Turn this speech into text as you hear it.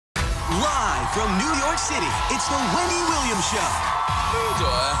Live from New York City, it's the Wendy Williams Show.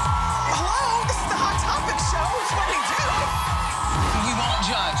 Hello, this is the Hot Topic Show. It's what we do. We won't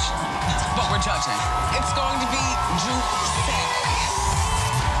judge, but we're judging. It's going to be juicy.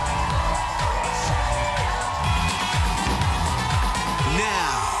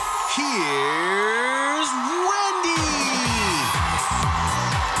 Now, here's Wendy.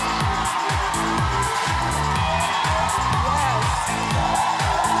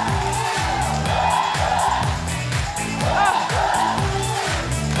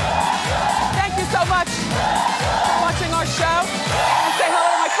 Thank you so much for watching our show. And say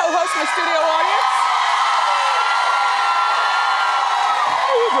hello to my co-host, my studio audience.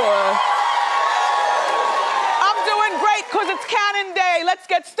 How you doing? I'm doing great because it's Cannon Day. Let's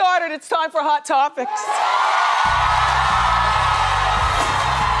get started. It's time for Hot Topics.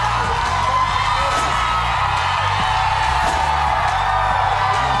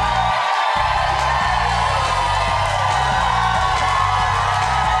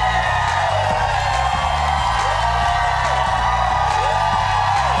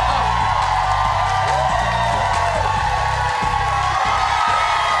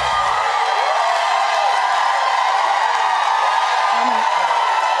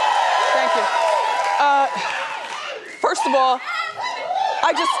 First of all,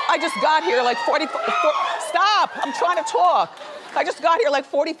 I just got here like stop, I'm trying to talk. I just got here like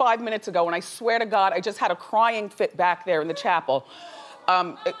 45 minutes ago, and I swear to God, I just had a crying fit back there in the chapel.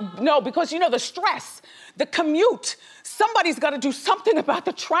 No, because you know, the stress, the commute, somebody's gotta do something about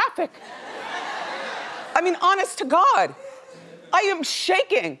the traffic. I mean, honest to God, I am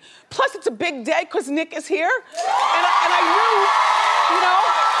shaking. Plus, it's a big day because Nick is here, and I knew, you know,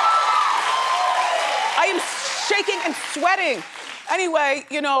 I am shaking and sweating. Anyway,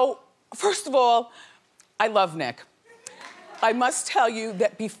 you know, first of all, I love Nick. I must tell you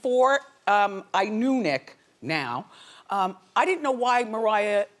that before I knew Nick now, I didn't know why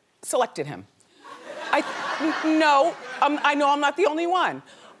Mariah selected him. I know I'm not the only one.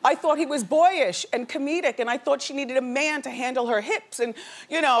 I thought he was boyish and comedic, and I thought she needed a man to handle her hips, and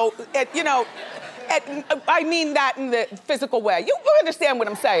I mean that in the physical way. You understand what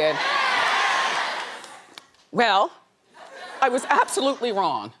I'm saying? Well, I was absolutely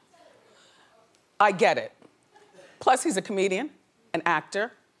wrong. I get it. Plus, he's a comedian, an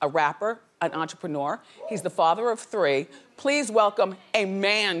actor, a rapper, an entrepreneur. He's the father of 3. Please welcome a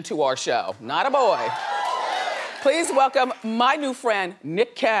man to our show, not a boy. Please welcome my new friend,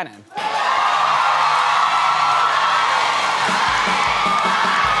 Nick Cannon.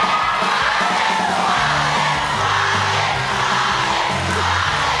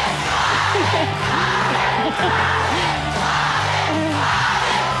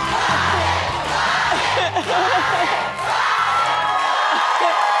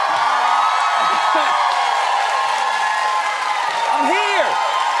 I'm here,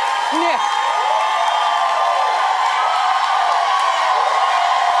 Nick.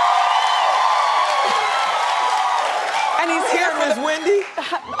 And he's here, Miss Wendy.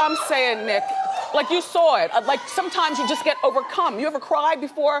 I'm saying, Nick, like you saw it. Like sometimes you just get overcome. You ever cry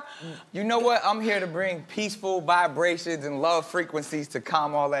before? You know what? I'm here to bring peaceful vibrations and love frequencies to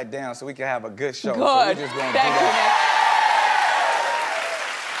calm all that down so we can have a good show. Good. So we're just gonna Thank do that. you, Nick.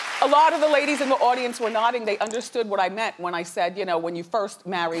 A lot of the ladies in the audience were nodding. They understood what I meant when I said, you know, when you first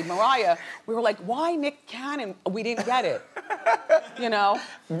married Mariah, we were like, why Nick Cannon? We didn't get it. You know?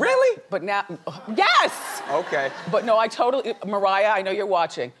 Really? But now, yes! Okay. But no, Mariah, I know you're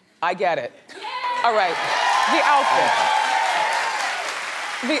watching. I get it. All right, the outfit.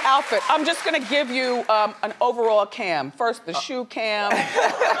 The outfit. I'm just gonna give you an overall cam. First, the shoe cam, the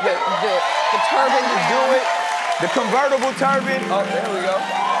turban cam. Do it. The convertible turban. Oh, there we go.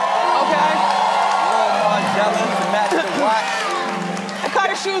 Okay. Little Margiela to match the watch. What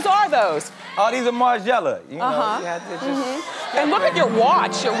kind of shoes are those? Oh, these are Margiela. You know, you have to just... And look at your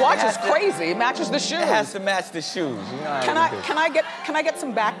watch. Your watch is crazy. It matches the shoes. It has to match the shoes. You know how Can I get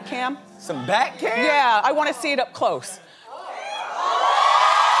some back cam? Some back cam? Yeah, I want to see it up close.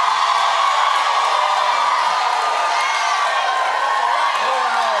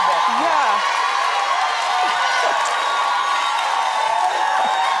 Yeah.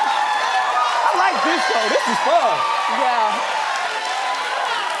 I like this show. This is fun. Yeah.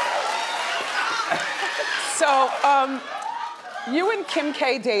 So, you and Kim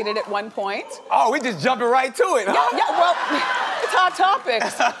K dated at one point. Oh, we just jumping right to it, huh? Yeah, well, it's Hot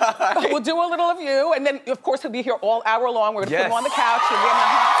Topics. We'll do a little of you, and then, of course, he'll be here all hour long. We're gonna put him on the couch. He'll be in the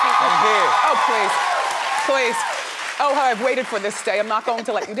hot seat. I'm here. Oh, please. Please. Oh, how I've waited for this day. I'm not going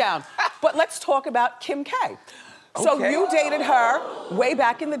to let you down. But let's talk about Kim K. So Okay. you dated her way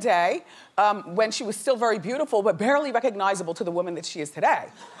back in the day when she was still very beautiful, but barely recognizable to the woman that she is today.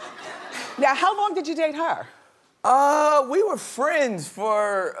 Now, how long did you date her? We were friends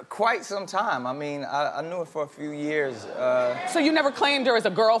for quite some time. I mean, I knew her for a few years. So you never claimed her as a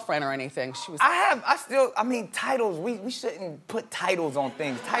girlfriend or anything? She was. I mean, titles, we shouldn't put titles on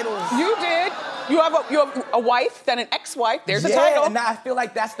things. Titles. You did. You have a wife, then an ex-wife. There's a Yeah, title. and I feel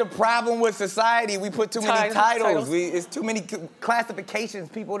like that's the problem with society. We put too many titles. It's too many classifications.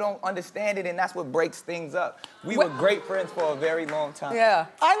 People don't understand it, and that's what breaks things up. We were great friends for a very long time. Yeah.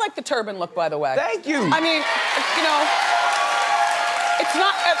 I like the turban look, by the way. Thank you. I mean, you know, it's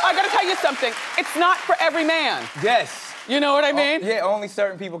not, I gotta tell you something. It's not for every man. Yes. You know what I mean? Yeah, only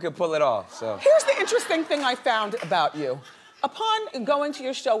certain people can pull it off, so. Here's the interesting thing I found about you. Upon going to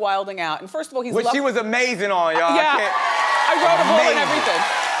your show, Wilding Out, and first of all, he's Which she was amazing on, y'all. Yeah, I wrote a book and Amazing. everything.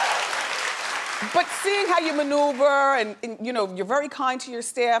 But seeing how you maneuver and, you know, you're very kind to your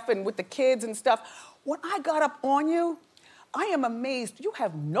staff and with the kids and stuff. When I got up on you, I am amazed. You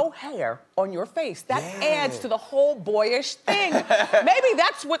have no hair on your face. That adds to the whole boyish thing. Maybe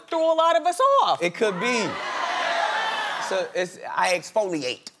that's what threw a lot of us off. It could be. So I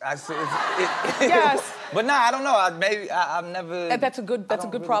exfoliate. Yes. But nah, I don't know. I've never. That's a good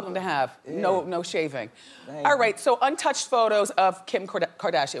problem to have. Yeah. No shaving. All right, so untouched photos of Kim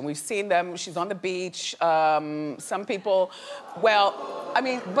Kardashian. We've seen them. She's on the beach. Some people, well, I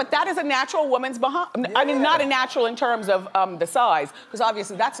mean, but that is a natural woman's behind. Yeah. I mean, not a natural in terms of the size, because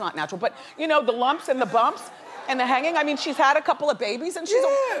obviously that's not natural. But you know, the lumps and the bumps. And the hanging, I mean, she's had a couple of babies, and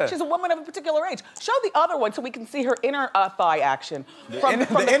she's a woman of a particular age. Show the other one so we can see her inner thigh action from the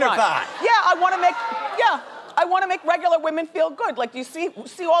inner front. thigh. Yeah, I want to make regular women feel good. Like, you see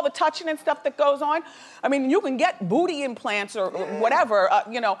all the touching and stuff that goes on? I mean, you can get booty implants or whatever,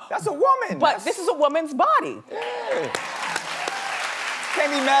 you know. That's a woman. But this is a woman's body. Yeah.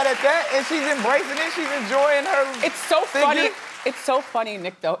 Can't be mad at that. And she's embracing it. She's enjoying her. It's so funny. figure. It's so funny,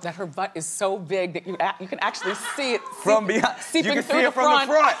 Nick, though, that her butt is so big that you can actually see it From behind. seeping You can through see the it from the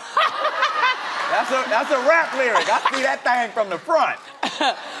front. That's a rap lyric. I see that thing from the front.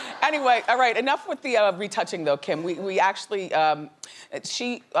 Anyway, all right, enough with the retouching, though, Kim. We actually,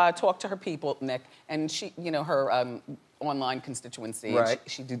 she talked to her people, Nick, and she, you know, her online constituency. Right.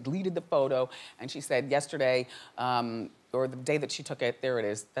 And she deleted the photo, and she said yesterday, or the day that she took it, there it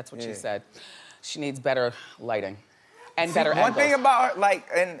is, that's what she said. She needs better lighting. And better One angles. thing about her, like,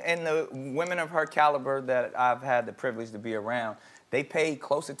 and the women of her caliber that I've had the privilege to be around, they pay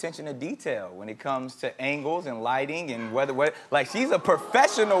close attention to detail when it comes to angles and lighting and whether like, she's a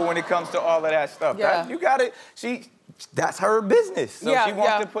professional when it comes to all of that stuff. Yeah. That's her business. So Yeah, she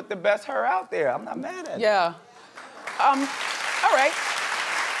wants to put the best her out there. I'm not mad at it. Yeah. All right.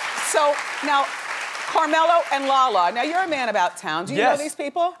 So now, Carmelo and Lala. Now, you're a man about town. Do you know these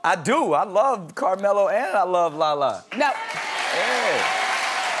people? I do. I love Carmelo and I love Lala. Now, Yeah.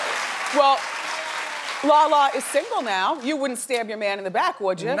 well, Lala is single now. You wouldn't stab your man in the back,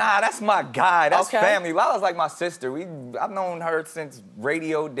 would you? Nah, that's my guy. That's Okay. family. Lala's like my sister. I've known her since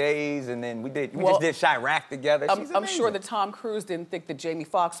radio days, and then we just did Chirac together. She's I'm sure amazing. that Tom Cruise didn't think that Jamie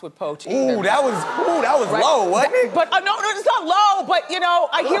Foxx would poach either. Ooh, that was Right? low, wasn't it? But no, it's not low. But you know,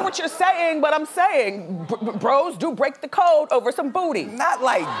 I hear what you're saying. But I'm saying, bros do break the code over some booty. Not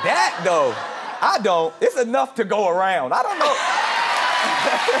like that, though. I don't. It's enough to go around. I don't know.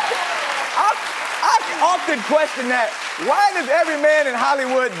 I often question that. Why does every man in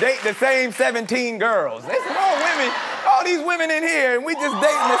Hollywood date the same 17 girls? There's more women, all these women in here, and we just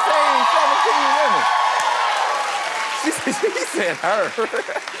dating the same 17 women. She said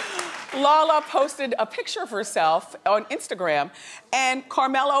her. Lala posted a picture of herself on Instagram, and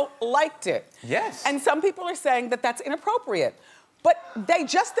Carmelo liked it. Yes. And some people are saying that that's inappropriate. But they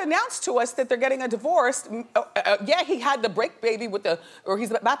just announced to us that they're getting a divorce. Yeah, he had the break baby or he's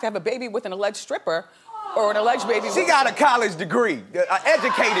about to have a baby with an alleged stripper, or an alleged baby. She got a college degree, an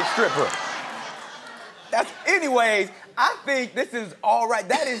educated stripper. Anyways, I think this is all right.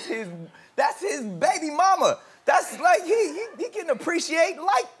 That's his baby mama. That's like, he can appreciate,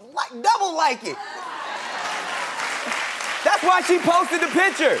 double like it. That's why she posted the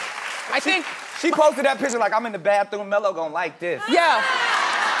picture. She posted that picture like, I'm in the bathroom, Melo gonna like this. Yeah.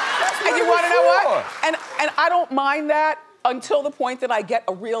 And you wanna know what? And I don't mind that until the point that I get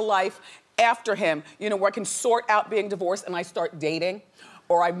a real life after him, you know, where I can sort out being divorced and I start dating,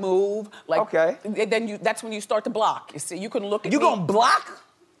 or I move, like, okay. Then that's when you start to block. You see, you can look at me. You gonna block?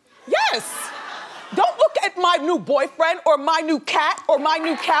 Yes. Don't look at my new boyfriend or my new cat or my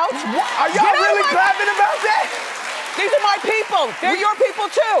new couch. Are y'all really clapping about that? These are my people. They're your people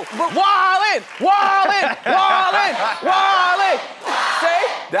too. Wildin', wildin', wildin', wildin'. See?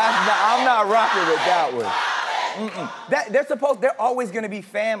 I'm not rocking with that one. They're always gonna be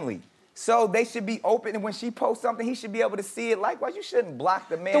family. So they should be open, and when she posts something, he should be able to see it. Likewise, you shouldn't block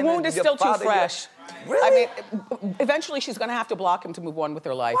the man. The wound is still too fresh. Really? I mean, eventually she's gonna have to block him to move on with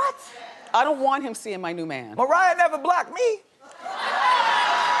her life. What? I don't want him seeing my new man. Mariah never blocked me.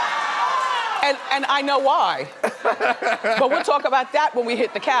 And I know why. But we'll talk about that when we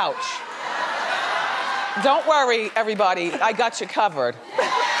hit the couch. Don't worry, everybody. I got you covered.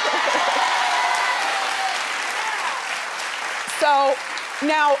 So,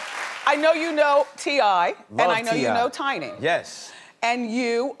 now, I know you know T.I. and I know you know Tiny. Yes. And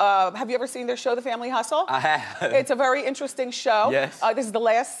you, have you ever seen their show, The Family Hustle? I have. It's a very interesting show. Yes. This is the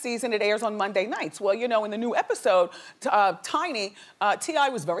last season. It airs on Monday nights. Well, you know, in the new episode, Tiny, T.I.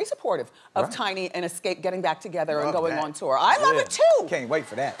 was very supportive of Tiny and Escape getting back together and going on tour. I love it too. Can't wait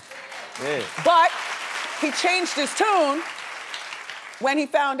for that. Yeah. But he changed his tune when he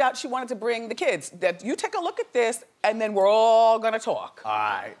found out she wanted to bring the kids. That you take a look at this, and then we're all gonna talk. All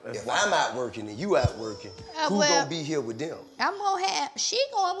right. If I'm out working and you out working, who gonna be here with them? I'm gonna have, she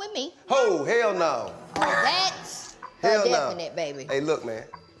going with me. Oh, hell no. Oh, that's Hell a no. definite, baby. Hey, look, man.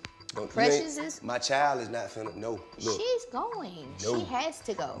 Precious is? My child is not finna, no, look. She's going. No. She has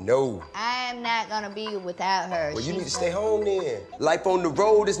to go. No. I'm not gonna be without her. Well, you She's need to stay home then. Life on the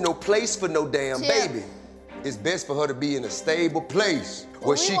road is no place for no damn Tip. baby. It's best for her to be in a stable place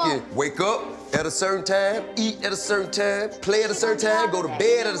where she can wake up at a certain time, eat at a certain time, play at a certain time, go to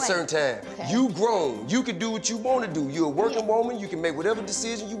bed at a certain time. Okay. You grown. You can do what you want to do. You're a working woman. You can make whatever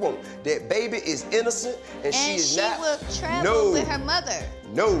decision you want. That baby is innocent, and she is not. And she will travel with her mother.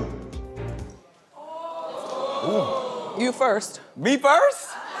 No. You first. Me first?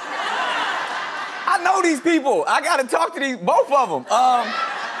 I know these people. I gotta talk to both of them.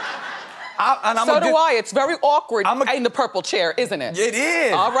 So do I. It's very awkward in the purple chair, isn't it? It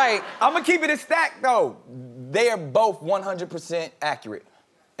is. All right. I'm gonna keep it a stack though. They are both 100% accurate.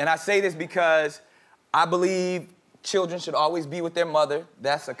 And I say this because I believe children should always be with their mother.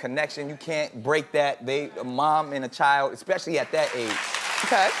 That's a connection. You can't break that. A mom and a child, especially at that age.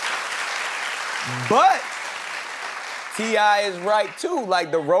 Okay. But T.I. is right too.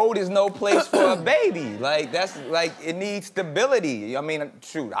 Like, the road is no place for a baby. Like, that's like, it needs stability. I mean,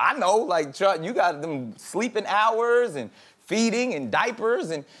 shoot, I know, like, you got them sleeping hours and feeding and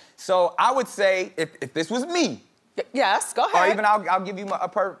diapers. And so I would say, if this was me, yes, go ahead. or even I'll give you a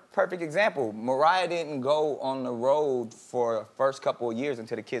perfect example. Mariah didn't go on the road for the first couple of years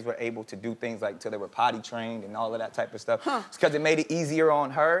until the kids were able to do things like, until they were potty trained and all of that type of stuff. It's because it made it easier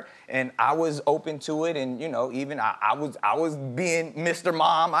on her, and I was open to it, and you know, even I was being Mr.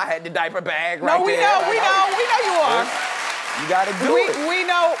 Mom. I had the diaper bag right there. We know you are. You gotta do it. We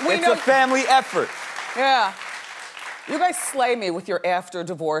know. It's a family effort. Yeah. You guys slay me with your after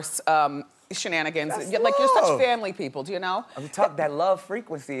divorce shenanigans. That's Like, you're such love. family people, do you know? I'm talking that love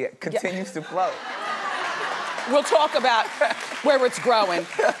frequency continues to flow. We'll talk about where it's growing.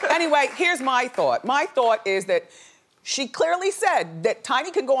 Anyway, here's my thought. My thought is that she clearly said that Tiny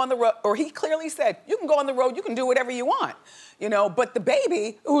can go on the road, or he clearly said, you can go on the road, you can do whatever you want. You know, but the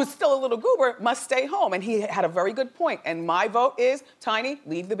baby, who is still a little goober, must stay home. And he had a very good point. And my vote is, Tiny,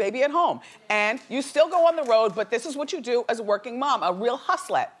 leave the baby at home. And you still go on the road, but this is what you do as a working mom, a real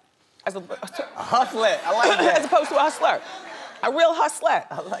hustlet. A hustlet, I like that. As opposed to a hustler. A real hustlet.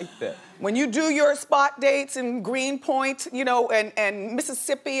 I like that. When you do your spot dates in Greenpoint, you know, and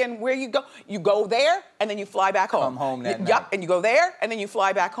Mississippi and where you go there and then you fly back home. Come home that night. Yup, and you go there and then you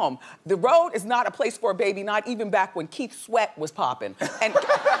fly back home. The road is not a place for a baby, not even back when Keith Sweat was popping. And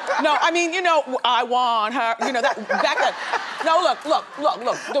no, I mean, you know, I want her, you know, that back then. No, look.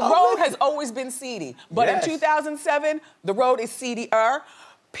 The road has always been seedy. But in 2007, the road is seedier.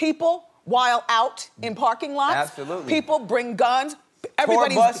 People, while out in parking lots, Absolutely. people bring guns.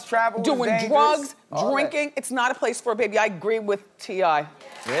 Everybody's bus travel is doing dangerous. drugs, All drinking. that. It's not a place for a baby. I agree with T.I.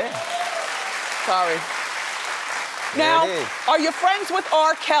 Yeah. Sorry. There Now, it is. are you friends with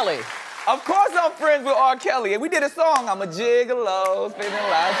R. Kelly? Of course I'm friends with R. Kelly. And we did a song, I'm a gigolo, spinning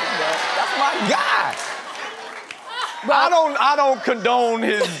life. That's my guy. Well, I don't condone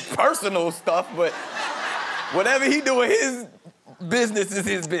his personal stuff, but whatever he doing, his business is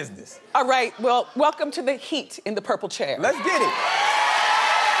his business. all right, well, welcome to the heat in the purple chair. Let's get it.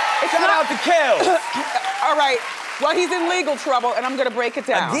 Shout out to Kel. All right, well, he's in legal trouble, and I'm gonna break it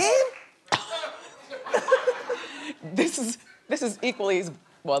down. Again? This is equally as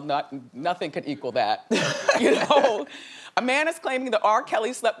Well, nothing could equal that. You know, a man is claiming that R.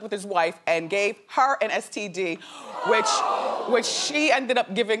 Kelly slept with his wife and gave her an STD, which she ended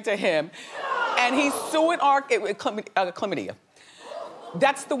up giving to him, and he's suing chlamydia.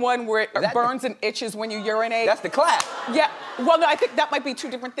 That's the one where it burns and itches when you urinate. That's the clap. Yeah. Well, no, I think that might be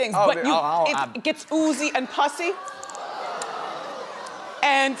two different things. Oh, but it gets oozy and pussy.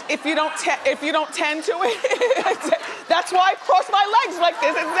 And if you don't tend to it, that's why I cross my legs like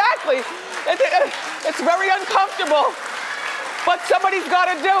this. Exactly. It's very uncomfortable, but somebody's got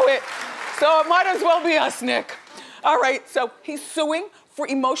to do it. So it might as well be us, Nick. All right. So he's suing for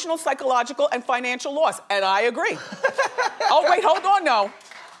emotional, psychological, and financial loss, and I agree. Oh wait, hold on, no.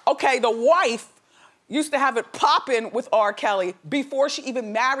 Okay, the wife used to have it poppin' with R. Kelly before she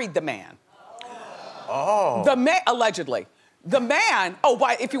even married the man. Oh. The man, allegedly. The man,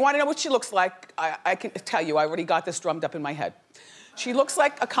 if you want to know what she looks like, I can tell you, I already got this drummed up in my head. She looks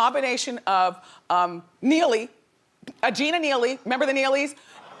like a combination of Neely, Gina Neely, remember the Neelys?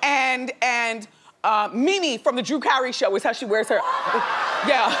 And Mimi from the Drew Carey Show is how she wears her.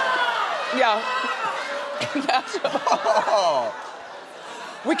 Yeah.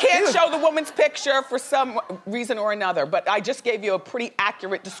 We can't show the woman's picture for some reason or another, but I just gave you a pretty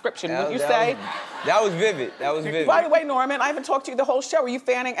accurate description, wouldn't you say? That was vivid. That was vivid. By the way, Norman, I haven't talked to you the whole show. Are you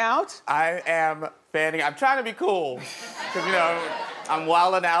fanning out? I am fanning. I'm trying to be cool, because, you know, I'm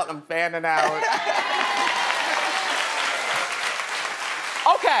wilding out, I'm fanning out.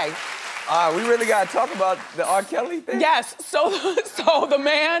 Okay. We really got to talk about the R. Kelly thing? Yes, so the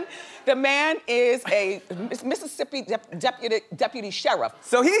man is a Mississippi deputy sheriff.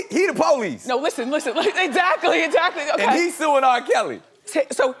 So he the police? No, listen, exactly, okay. And he's suing R. Kelly?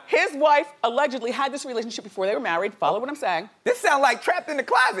 So his wife allegedly had this relationship before they were married. Follow what I'm saying. This sounds like Trapped in the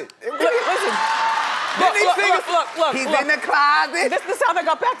Closet. Listen. Look. He's in the closet. This is how they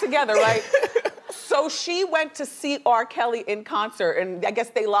got back together, right? So she went to see R. Kelly in concert, and I guess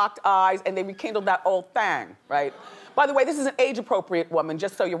they locked eyes and they rekindled that old thing, right? By the way, this is an age-appropriate woman,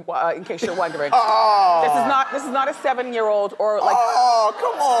 just so you're, in case you're wondering. Oh. This is not a 7-year-old or like. Oh,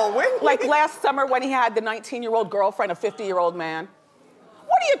 come on, Wendy. Like last summer when he had the 19-year-old girlfriend, a 50-year-old man.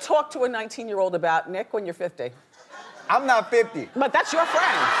 What do you talk to a 19-year-old about, Nick, when you're 50? I'm not 50. But that's your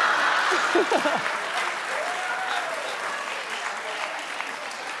friend.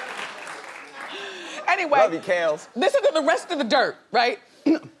 Anyway, love you, Kales. Listen to the rest of the dirt, right?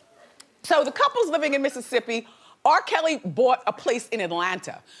 So the couple's living in Mississippi. R. Kelly bought a place in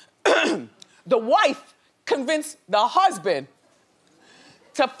Atlanta. The wife convinced the husband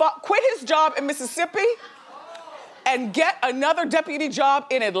to quit his job in Mississippi and get another deputy job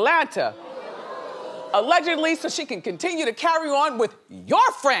in Atlanta. Allegedly, so she can continue to carry on with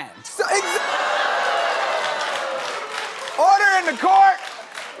your friend. Order in the court.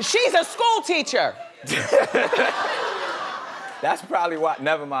 She's a school teacher. That's probably why.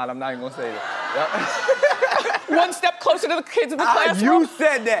 Never mind, I'm not even gonna say that. One step closer to the kids in the classroom. You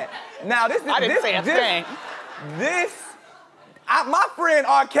said that. Now this is. I didn't say a thing. My friend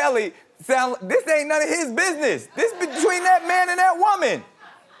R. Kelly this ain't none of his business. This between that man and that woman.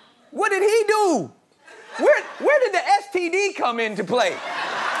 What did he do? Where did the STD come into play?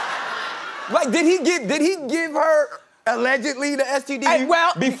 Like, did he give her allegedly the STD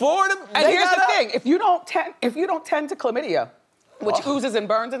before the? And here's the thing: if you don't tend to chlamydia, which oozes and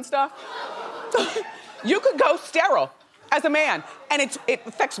burns and stuff, you could go sterile as a man, and it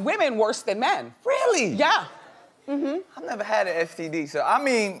affects women worse than men. Really? Yeah. I've never had an STD, so I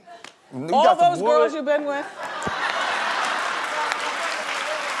mean, all those girls you've been with.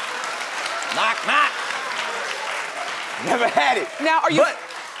 Knock. Never had it. Now, are you? But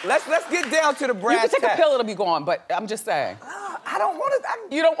let's get down to the brass tacks. You can take a pill, it'll be gone. But I'm just saying. I don't want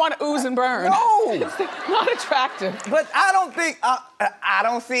to. You don't want to ooze and burn. No. It's not attractive. But I don't think I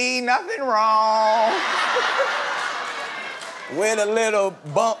don't see nothing wrong with a little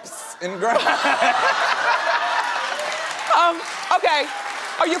bumps and grind. Okay.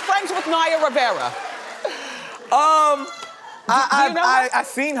 Are you friends with Naya Rivera? I've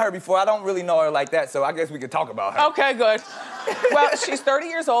seen her before. I don't really know her like that, so I guess we could talk about her. Okay, good. Well, she's 30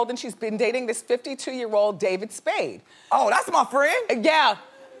 years old, and she's been dating this 52-year-old David Spade. Oh, that's my friend? Yeah.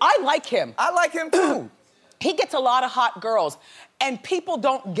 I like him. I like him, too. He gets a lot of hot girls, and people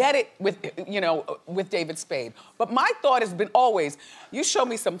don't get it with David Spade. But my thought has been always, you show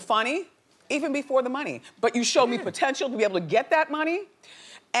me some funny, even before the money, but you show me potential to be able to get that money,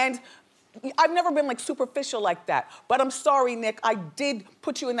 and I've never been like superficial like that, but I'm sorry, Nick, I did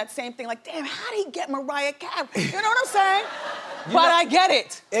put you in that same thing, like, damn, how did he get Mariah Carey? You know what I'm saying? But I get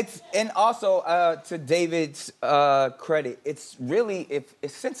it. And also to David's credit, it's really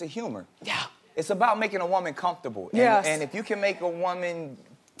it's sense of humor. Yeah. It's about making a woman comfortable. Yes. And if you can make a woman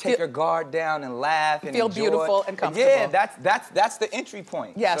take her guard down and laugh and feel enjoy, beautiful and comfortable. Yeah, that's the entry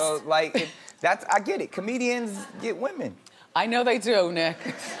point. Yes. So like I get it. Comedians get women. I know they do, Nick.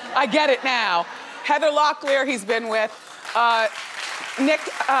 I get it now. Heather Locklear, he's been with.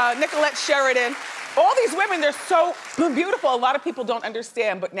 Nicolette Sheridan. All these women, they're so beautiful. A lot of people don't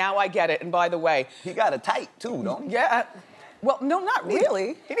understand, but now I get it. And by the way, he got a type too, don't he? Yeah. Well, no, not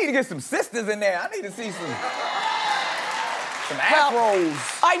really. He need to get some sisters in there. I need to see some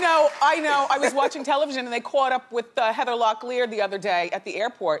afros. I know. I was watching television and they caught up with Heather Locklear the other day at the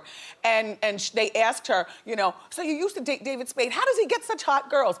airport, and they asked her, you know, so you used to date David Spade. How does he get such hot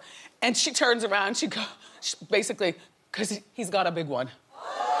girls? And she turns around. She basically, because he's got a big one.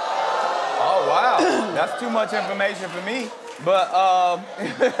 Oh wow, that's too much information for me. But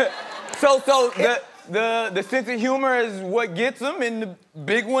the sense of humor is what gets them, and the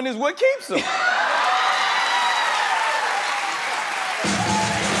big one is what keeps them.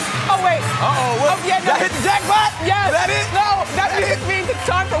 Oh, wait. Uh-oh, what? Oh, yeah, no. That hit the jackpot? Yes. Is that it? No, that means it's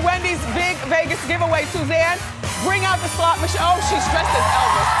time for Wendy's big Vegas giveaway. Suzanne, bring out the slot machine. Oh, she's dressed as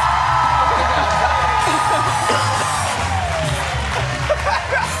Elvis.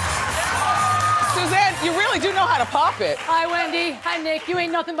 Suzanne, you really do know how to pop it. Hi, Wendy. Hi, Nick. You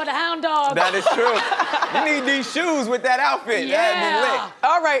ain't nothing but a hound dog. That is true. You need these shoes with that outfit. Yeah. That'd be lit.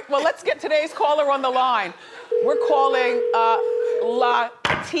 All right, well, let's get today's caller on the line. We're calling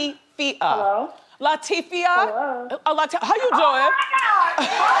Latifia. Hello? Latifia? Hello? How you doing?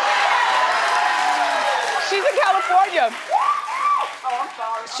 She's in California. Oh, I'm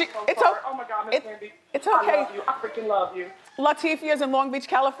sorry. It's sorry. Oh my God, Miss Wendy. It's okay. I love you. I freaking love you. Latifia's in Long Beach,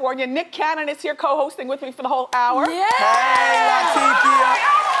 California. Nick Cannon is here co-hosting with me for the whole hour. Yeah. Hey, Latifia.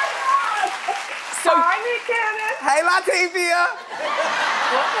 So, Hi, Nick Cannon. Hey, Latifia.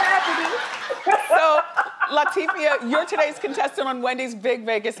 What's happening? So, Latifia, you're today's contestant on Wendy's Big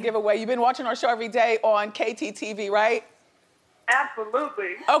Vegas giveaway. You've been watching our show every day on KTTV, right?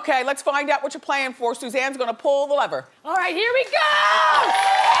 Absolutely. Okay, let's find out what you're playing for. Suzanne's gonna pull the lever. All right, here we go.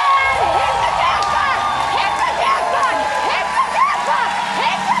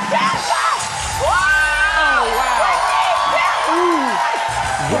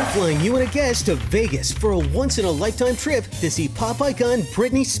 We're flying you and a guest to Vegas for a once-in-a-lifetime trip to see pop icon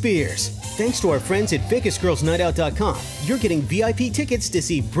Britney Spears. Thanks to our friends at VegasGirlsNightOut.com, you're getting VIP tickets to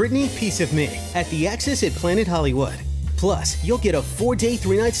see Britney Piece of Me at the Axis at Planet Hollywood. Plus, you'll get a 4-day,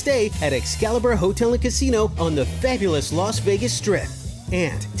 3-night stay at Excalibur Hotel and Casino on the fabulous Las Vegas Strip.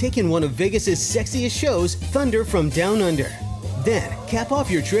 And take in one of Vegas's sexiest shows, Thunder from Down Under. Then, cap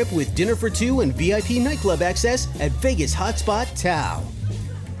off your trip with dinner for two and VIP nightclub access at Vegas hotspot Tao.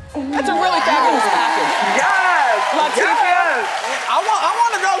 That's a really fabulous package. Yes. Latifia. I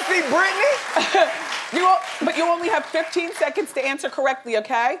want to go see Britney. But you only have 15 seconds to answer correctly,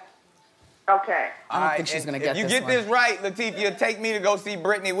 okay? Okay. I don't think she's gonna get this If you get one. this right, Latifia, take me to go see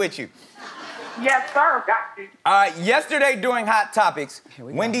Britney with you. Yes, sir. Got you. Yesterday during Hot Topics, Here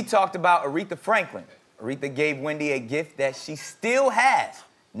we go. Wendy talked about Aretha Franklin. Aretha gave Wendy a gift that she still has.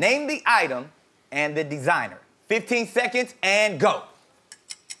 Name the item and the designer. 15 seconds and go.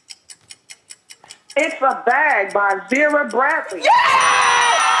 It's a bag by Vera Bradley.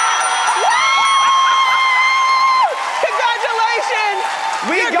 Congratulations!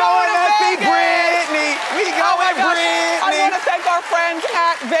 We You're going to see Vegas! Britney. We Oh my going gosh. I Britney. want to thank our friends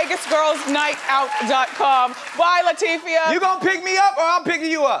at VegasGirlsNightOut.com. Bye, Latifia. You gonna pick me up or I'm picking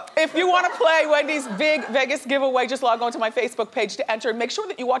you up? If you want to play Wendy's Big Vegas giveaway, just log on to my Facebook page to enter. And make sure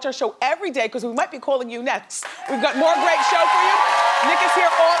that you watch our show every day because we might be calling you next. We've got more great show for you. Nick is here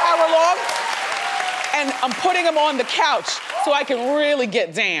all hour long. And I'm putting him on the couch so I can really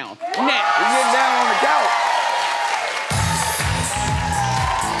get down. Next. You get down on the couch.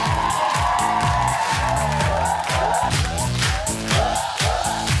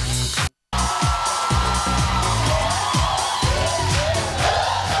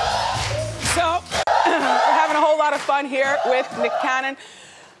 So, we're having a whole lot of fun here with Nick Cannon.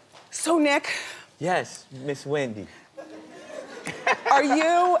 So, Nick, Yes, Miss Wendy. are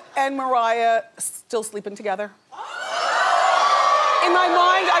you and Mariah still sleeping together? In my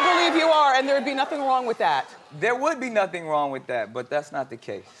mind, I believe you are, and there would be nothing wrong with that. There would be nothing wrong with that, but that's not the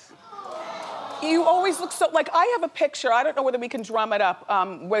case. You always look so, like, I have a picture, I don't know whether we can drum it up,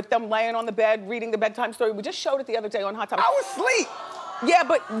 with them laying on the bed, reading the bedtime story. We just showed it the other day on Hot Topics. I was asleep. Yeah,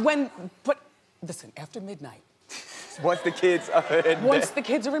 but listen, after midnight, Once the kids are in once bed. the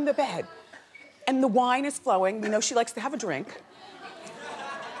kids are in the bed, and the wine is flowing, you know she likes to have a drink,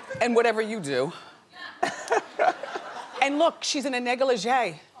 and whatever you do. And look, she's in a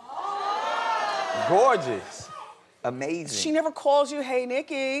negligee. Gorgeous. Amazing. She never calls you, hey,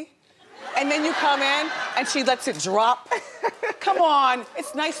 Nikki. And then you come in and she lets it drop. Come on,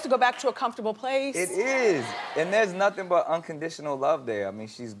 it's nice to go back to a comfortable place. It is. And there's nothing but unconditional love there. I mean,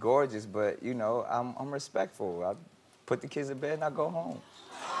 she's gorgeous, but, you know, I'm respectful. I put the kids in bed and I go home.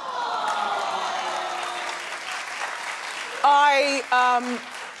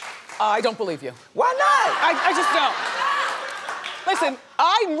 I don't believe you. Why not? I just don't. Listen,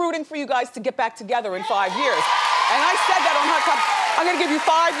 I'm rooting for you guys to get back together in 5 years. And I said that on Hot Topic. I'm gonna give you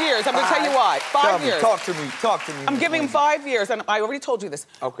 5 years. I'm gonna tell you why. 5 years. Talk to me. I'm giving him 5 years, and I already told you this.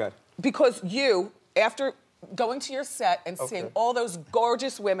 Okay. Because you, after going to your set and seeing all those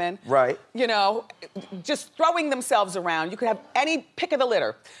gorgeous women, right, you know, just throwing themselves around, you could have any pick of the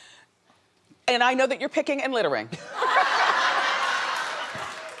litter. And I know that you're picking and littering.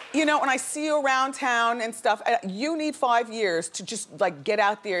 You know, when I see you around town and stuff, you need 5 years to just like get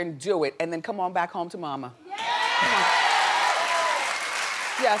out there and do it, and then come on back home to mama. Yeah. Come on.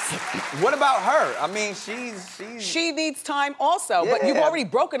 Yes. What about her? I mean, She needs time also, but you've already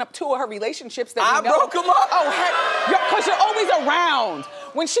broken up 2 of her relationships that I broke them up? Oh, heck, because you're always around.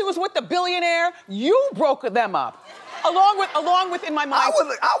 When she was with the billionaire, you broke them up. Along with in my mind.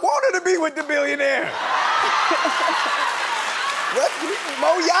 I wanted to be with the billionaire.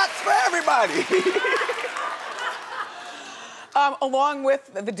 More yachts for everybody. Along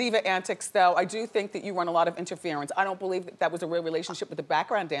with the diva antics, though, I do think that you run a lot of interference. I don't believe that was a real relationship with the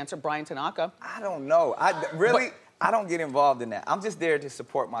background dancer, Brian Tanaka. I don't know. I don't get involved in that. I'm just there to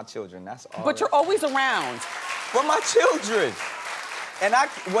support my children. That's all. But you're always around. For my children. And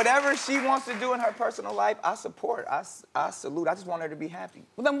whatever she wants to do in her personal life, I support. I salute. I just want her to be happy.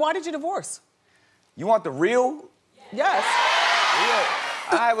 Well, then why did you divorce? You want the real? Yes. Yeah.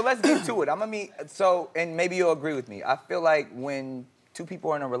 All right, well, let's get to it. And maybe you'll agree with me. I feel like when 2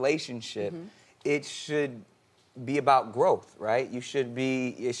 people are in a relationship, it should be about growth, right? It should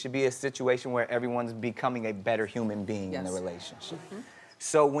be a situation where everyone's becoming a better human being in the relationship.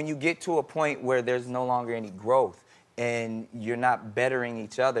 So when you get to a point where there's no longer any growth and you're not bettering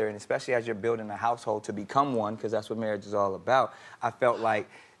each other, and especially as you're building a household to become one, because that's what marriage is all about, I felt like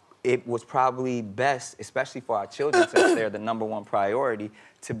it was probably best, especially for our children, since they're the #1 priority,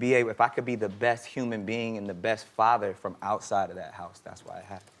 to be able, if I could be the best human being and the best father from outside of that house, that's why it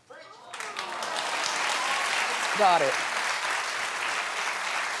happened. Got it.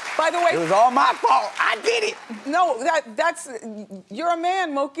 By the way... It was all my fault. I did it. No, that's... You're a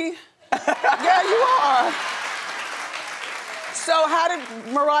man, Mookie. Yeah, you are. So how did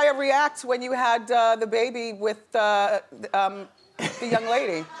Mariah react when you had the baby with the young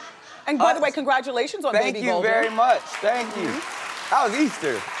lady? And by the way, congratulations on baby Golden. Thank you very much. Thank you. That was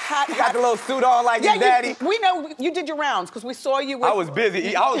Easter. You got the little suit on like your daddy. We know you did your rounds because we saw you with... I was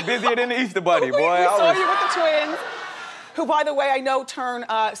busy. I was busier than the Easter Bunny, boy. We saw you with the twins, who, by the way, I know turn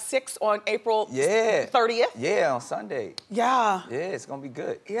 6 on April 30th. Yeah, on Sunday. Yeah. Yeah, it's gonna be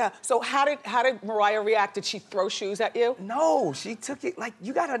good. Yeah. So how did Mariah react? Did she throw shoes at you? No, she took it like,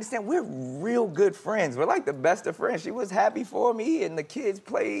 you gotta understand, we're real good friends. We're like the best of friends. She was happy for me, and the kids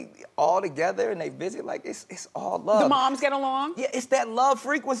played all together, and they visit. Like, it's all love. The moms get along? Yeah, it's that love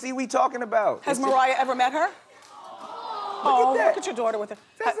frequency we talking about. Has Mariah ever met her? Look at your daughter with her.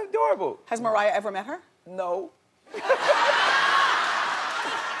 That's adorable. Has Mariah ever met her? No.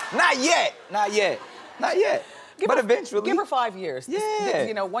 Not yet. But eventually. Give her 5 years. Yeah.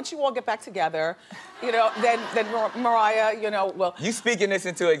 You know, once you all get back together, you know, then Mariah, you know, well. You speaking this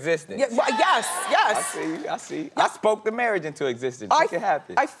into existence. Yeah, well, yes. I see. I spoke the marriage into existence. It can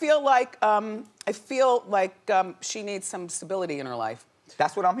happen. I feel like she needs some stability in her life.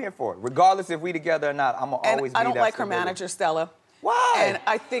 That's what I'm here for. Regardless if we together or not, I'm gonna always be I don't that like her stability. manager, Stella. Why? And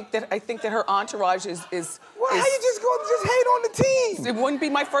I think that her entourage is. Why? How you just gonna hate on the team? It wouldn't be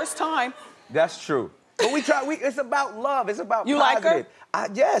my first time. That's true. But it's about love. It's about you positive. Like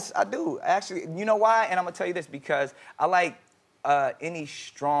her? Yes, I do. Actually, you know why? And I'm gonna tell you this, because I like any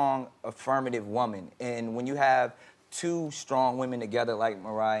strong, affirmative woman. And when you have 2 strong women together like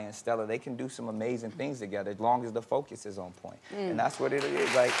Mariah and Stella, they can do some amazing things together as long as the focus is on point. And that's what it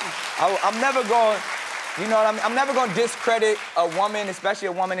is. Like, I'm never going... You know what I mean? I'm never gonna discredit a woman, especially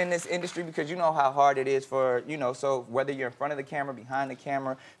a woman in this industry, because you know how hard it is for, you know, so whether you're in front of the camera, behind the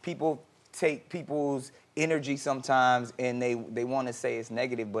camera, people take people's energy sometimes and they want to say it's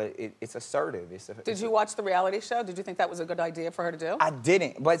negative, but it's assertive. Did you watch the reality show? Did you think that was a good idea for her to do? I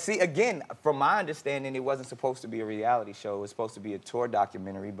didn't. But see, again, from my understanding, it wasn't supposed to be a reality show. It was supposed to be a tour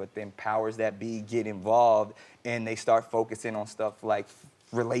documentary, but then powers that be get involved and they start focusing on stuff like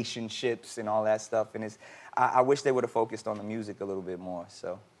relationships and all that stuff. And I wish they would have focused on the music a little bit more.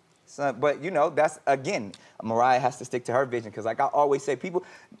 So, but you know, that's again, Mariah has to stick to her vision because, like I always say,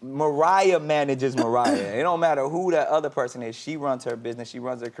 Mariah manages Mariah. It don't matter who that other person is. She runs her business. She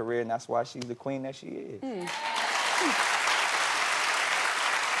runs her career, and that's why she's the queen that she is.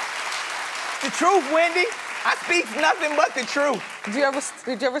 The truth, Wendy. I speak nothing but the truth.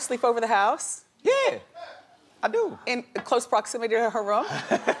 Did you ever sleep over the house? Yeah, I do. In close proximity to her room?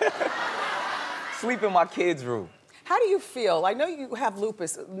 Sleep in my kids' room. How do you feel? I know you have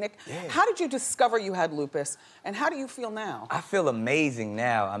lupus, Nick. Yeah. How did you discover you had lupus, and how do you feel now? I feel amazing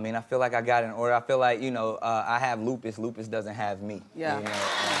now. I mean, I feel like I got in order. I feel like, you know, I have lupus. Lupus doesn't have me. Yeah. You know,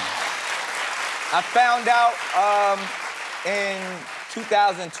 I found out in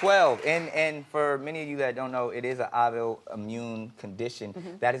 2012, and for many of you that don't know, it is an autoimmune condition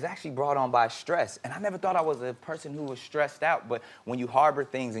that is actually brought on by stress. And I never thought I was a person who was stressed out, but when you harbor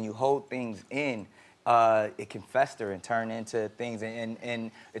things and you hold things in, it can fester and turn into things,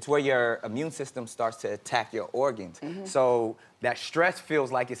 and it's where your immune system starts to attack your organs. So that stress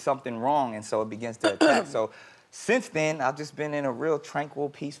feels like it's something wrong, and so it begins to attack. So since then, I've just been in a real tranquil,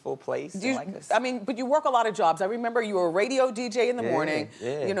 peaceful place. I mean, but you work a lot of jobs. I remember you were a radio DJ in the morning.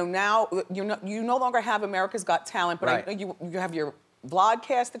 Yeah. You know, now you no longer have America's Got Talent, but I know you have your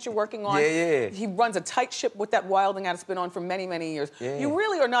vlogcast that you're working on. Yeah. He runs a tight ship with that wilding out. It's been on for many, many years. Yeah. You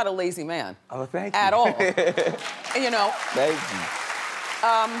really are not a lazy man. Oh, thank you. At all. You know. Thank you.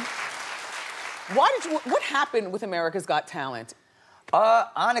 What happened with America's Got Talent?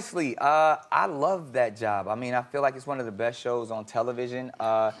 Honestly, I love that job. I mean, I feel like it's one of the best shows on television,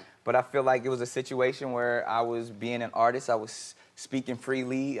 but I feel like it was a situation where I was being an artist. I was speaking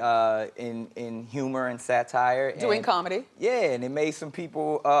freely in humor and satire. Doing comedy? Yeah, and it made some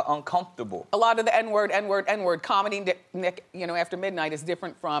people uncomfortable. A lot of the N-word comedy, Nick, you know, after midnight is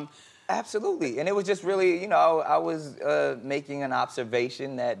different from... Absolutely, and it was just really, you know, I was making an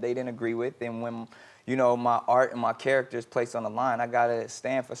observation that they didn't agree with, and when, you know, my art and my characters placed on the line, I gotta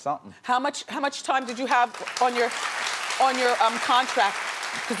stand for something. How much time did you have on your contract?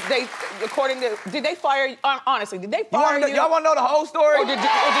 Because they, according to, did they fire you? Honestly, did they fire you? Y'all wanna know the whole story? Or did you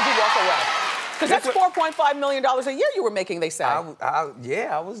walk away? Because that's $4.5 million a year you were making, they say.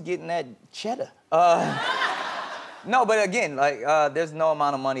 Yeah, I was getting that cheddar. No, but again, like, there's no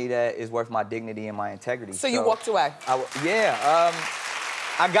amount of money that is worth my dignity and my integrity. So you walked away?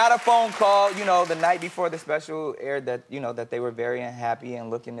 I got a phone call, you know, the night before the special aired that, you know, that they were very unhappy and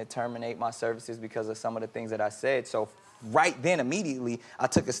looking to terminate my services because of some of the things that I said. So right then, immediately, I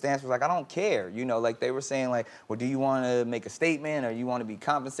took a stance, was like, I don't care. You know, like they were saying like, well, do you want to make a statement or you want to be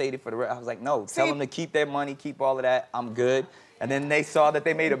compensated for the rest? I was like, no, tell them to keep their money, keep all of that, I'm good. And then they saw that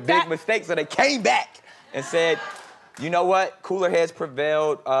they made a big mistake, so they came back and said, you know what, cooler heads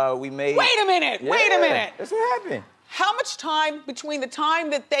prevailed, we made... Wait a minute, wait a minute. That's what happened. How much time between the time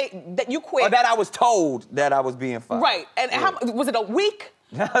that you quit? Or that I was told that I was being fired. Right, and how, was it a week?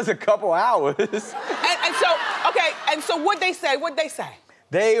 That was a couple hours. and so what'd they say? What'd they say?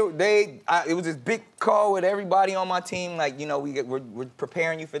 It was this big call with everybody on my team, like, you know, we're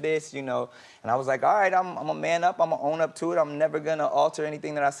preparing you for this, you know. And I was like, all right, I'm a man up, I'm gonna own up to it. I'm never gonna alter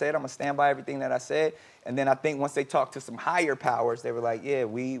anything that I said. I'm gonna stand by everything that I said. And then I think once they talked to some higher powers, they were like, yeah,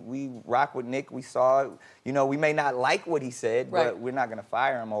 we rock with Nick. We saw it. You know, we may not like what he said, but we're not gonna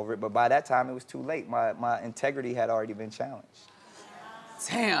fire him over it. But by that time, it was too late. My integrity had already been challenged.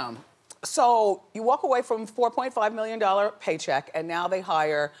 Damn. So you walk away from $4.5 million paycheck, and now they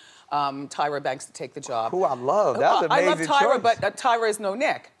hire Tyra Banks to take the job. Who I love. That was an amazing I love Tyra, choice. but Tyra is no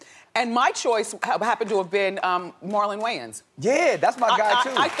Nick. And my choice happened to have been Marlon Wayans. Yeah, that's my guy,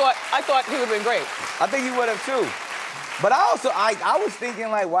 too. I thought he would have been great. I think he would have, too. But I was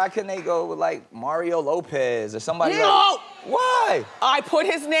thinking, like, why couldn't they go with, like, Mario Lopez or somebody No! Why? I put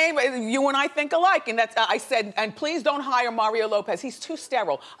his name, you and I think alike, and that's, I said, and please don't hire Mario Lopez. He's too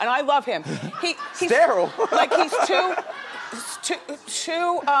sterile, and I love him. He's sterile? Like,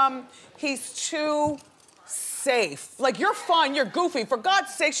 he's too safe. Like, you're fun, you're goofy. For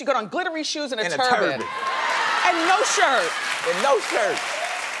God's sake, you got on glittery shoes and a turban. And no shirt. And no shirt.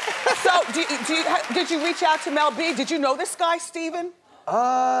 So, did you reach out to Mel B? Did you know this guy, Steven?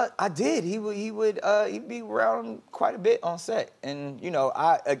 I did. He'd be around quite a bit on set. And, you know,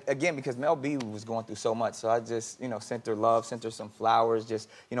 again, because Mel B was going through so much, so I just, you know, sent her love, sent her some flowers, just,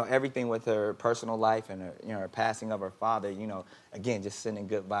 you know, everything with her personal life and her, you know, her passing of her father, you know, again, just sending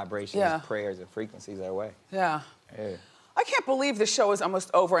good vibrations, prayers, and frequencies their way. Yeah. Yeah. I can't believe the show is almost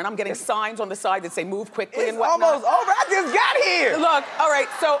over and I'm getting signs on the side that say move quickly and It's whatnot. almost over. I just got here. Look, all right,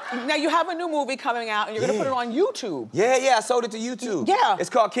 so now you have a new movie coming out and you're gonna put it on YouTube. Yeah, I sold it to YouTube. Yeah. It's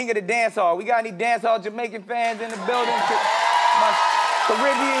called King of the Dance Hall. We got any dance hall Jamaican fans in the building? My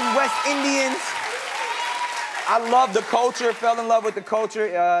Caribbean, West Indians. I love the culture, fell in love with the culture.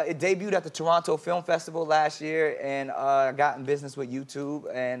 It debuted at the Toronto Film Festival last year, and I got in business with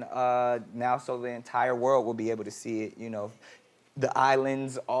YouTube, and now so the entire world will be able to see it, you know. The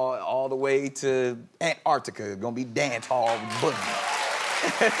islands all the way to Antarctica. Gonna be dance hall boogie.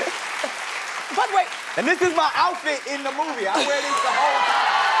 By the way, and this is my outfit in the movie. I wear this the whole time.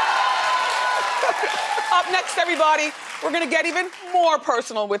 up next, everybody, we're gonna get even more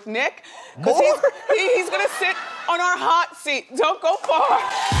personal with Nick. More? He's gonna sit on our hot seat. Don't go far.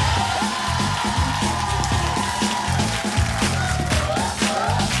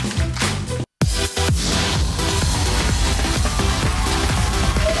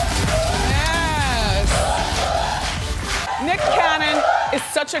 Nick Cannon is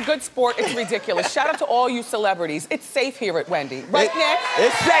such a good sport, it's ridiculous. Shout out to all you celebrities. It's safe here at Wendy. Right, Nick?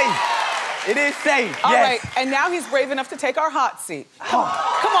 It's safe. It is safe, All yes. right, and now he's brave enough to take our hot seat. Come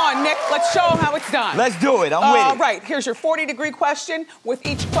on, Nick, let's show him how it's done. Let's do it, I'm with it. All right, here's your 40-degree question. With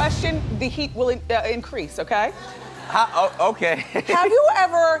each question, the heat will increase, okay? Okay. Have you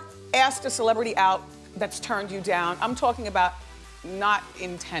ever asked a celebrity out that's turned you down? I'm talking about not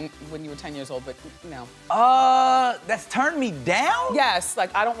when you were 10 years old, but no. That's turned me down? Yes,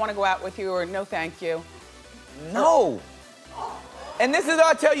 like I don't want to go out with you or no thank you. No. And this is,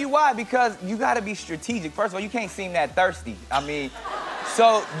 I'll tell you why, because you gotta be strategic. First of all, you can't seem that thirsty. I mean,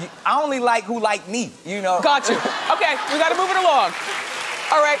 so I only like who like me, you know? Got you. Okay, we gotta move it along.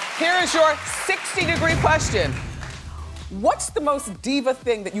 All right, here is your 60-degree question. What's the most diva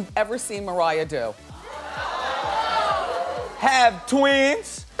thing that you've ever seen Mariah do? Have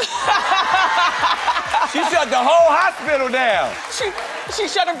twins. She shut the whole hospital down. She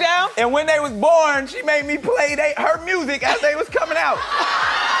shut them down? And when they was born, she made me play her music as they was coming out.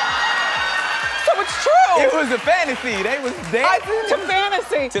 So it's true. It was a fantasy. They was dancing. To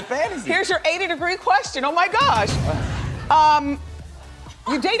fantasy. To fantasy. Here's your 80-degree question. Oh my gosh.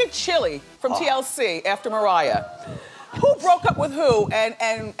 You dated Chili from TLC after Mariah. Who broke up with who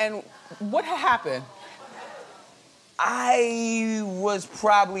and what happened? I was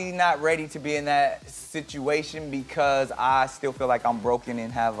probably not ready to be in that situation because I still feel like I'm broken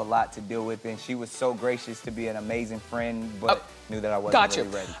and have a lot to deal with. And she was so gracious to be an amazing friend, but knew that I wasn't really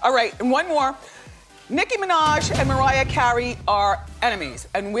ready. All right, and one more. Nicki Minaj and Mariah Carey are enemies,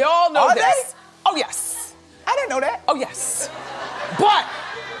 and we all know this. Are they? Oh, yes. I didn't know that. Oh, yes. But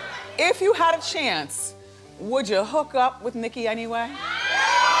if you had a chance, would you hook up with Nicki anyway?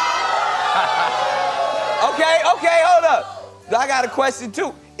 Okay, hold up. I got a question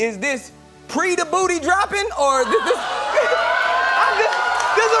too. Is this pre the booty dropping or this is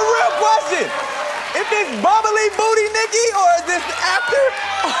a real question. Is this bubbly booty Nicki or is this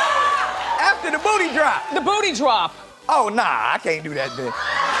after the booty drop? The booty drop. Oh, nah, I can't do that then.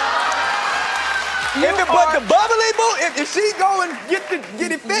 But the bubbly booty, if she go and get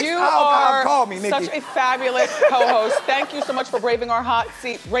it fixed, call me, Nicki. Such a fabulous co-host. Thank you so much for braving our hot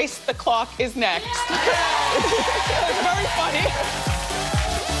seat. Race the Clock is next. It's very funny.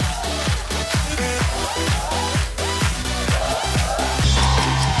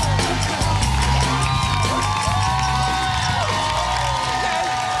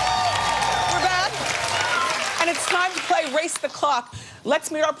 We're back. And it's time to play Race the Clock.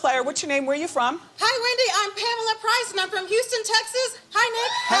 Let's meet our player. What's your name? Where are you from? Hi, Wendy. I'm Pamela Price, and I'm from Houston, Texas. Hi,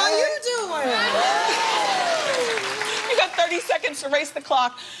 Nick. How you doing? You got 30 seconds to race the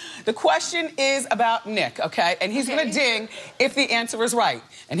clock. The question is about Nick, okay? And he's gonna ding if the answer is right.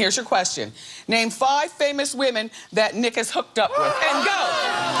 And here's your question. Name 5 famous women that Nick has hooked up with. And go!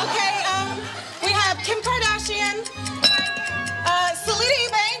 Okay, we have Kim Kardashian, Salida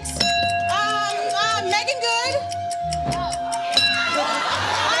Banks, Megan Good,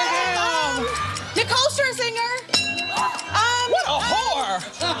 Nicole Scherzinger. What a whore!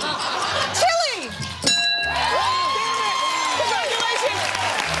 Chili! Congratulations!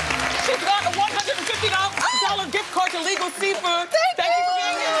 She's got a $150 gift card to Legal Seafood. Thank you for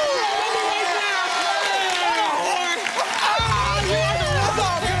being here.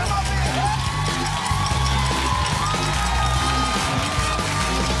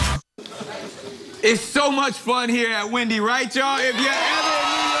 It's so much fun here at Wendy, right, y'all? If you're ever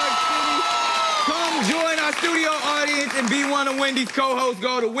in New York City, come join our studio audience and be one of Wendy's co-hosts.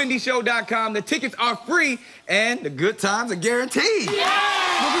 Go to wendyshow.com. The tickets are free and the good times are guaranteed.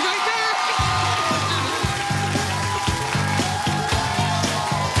 Yeah! We'll be right back.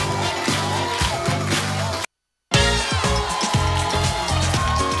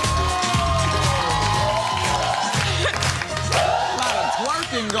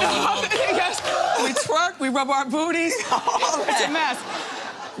 rub our booties. It's a mess.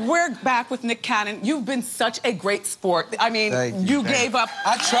 We're back with Nick Cannon. You've been such a great sport. I mean, you gave up.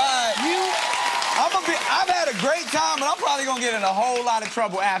 I tried. I've had a great time, but I'm probably gonna get in a whole lot of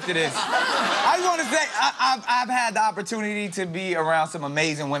trouble after this. I just want to say, I've had the opportunity to be around some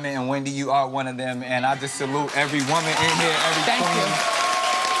amazing women, and Wendy, you are one of them, and I just salute every woman in here, every Thank queen. you.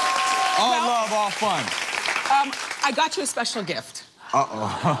 All love, all fun. I got you a special gift.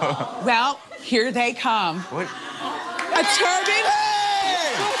 Uh-oh. Well, here they come. What? A turban.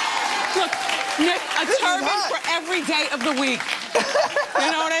 Hey! Look, Nick, a turban for every day of the week.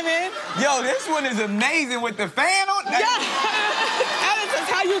 You know what I mean? Yo, this one is amazing with the fan on. Yeah. That is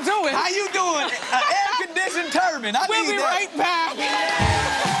how you do it. How you doing? An air-conditioned turban. We'll be right back.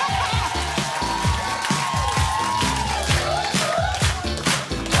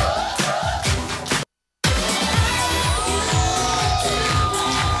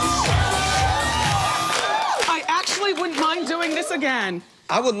 I actually wouldn't mind doing this again.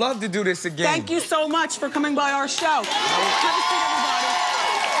 I would love to do this again. Thank you so much for coming by our show. Have a seat, everybody.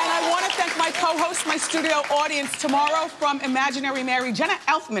 And I want to thank my co-host, my studio audience. Tomorrow from Imaginary Mary, Jenna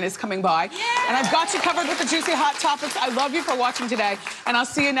Elfman is coming by. Yeah. And I've got you covered with the juicy hot topics. I love you for watching today. And I'll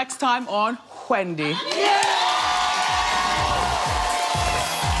see you next time on Wendy. Yeah.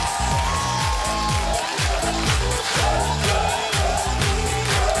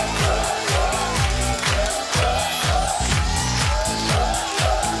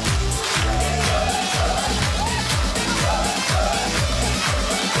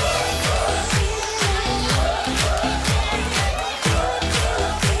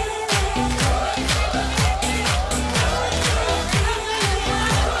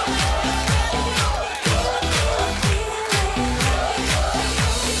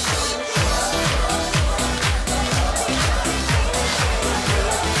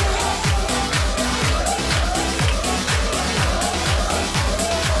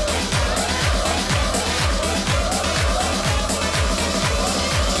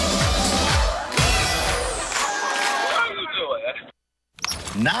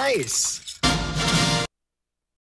 Nice.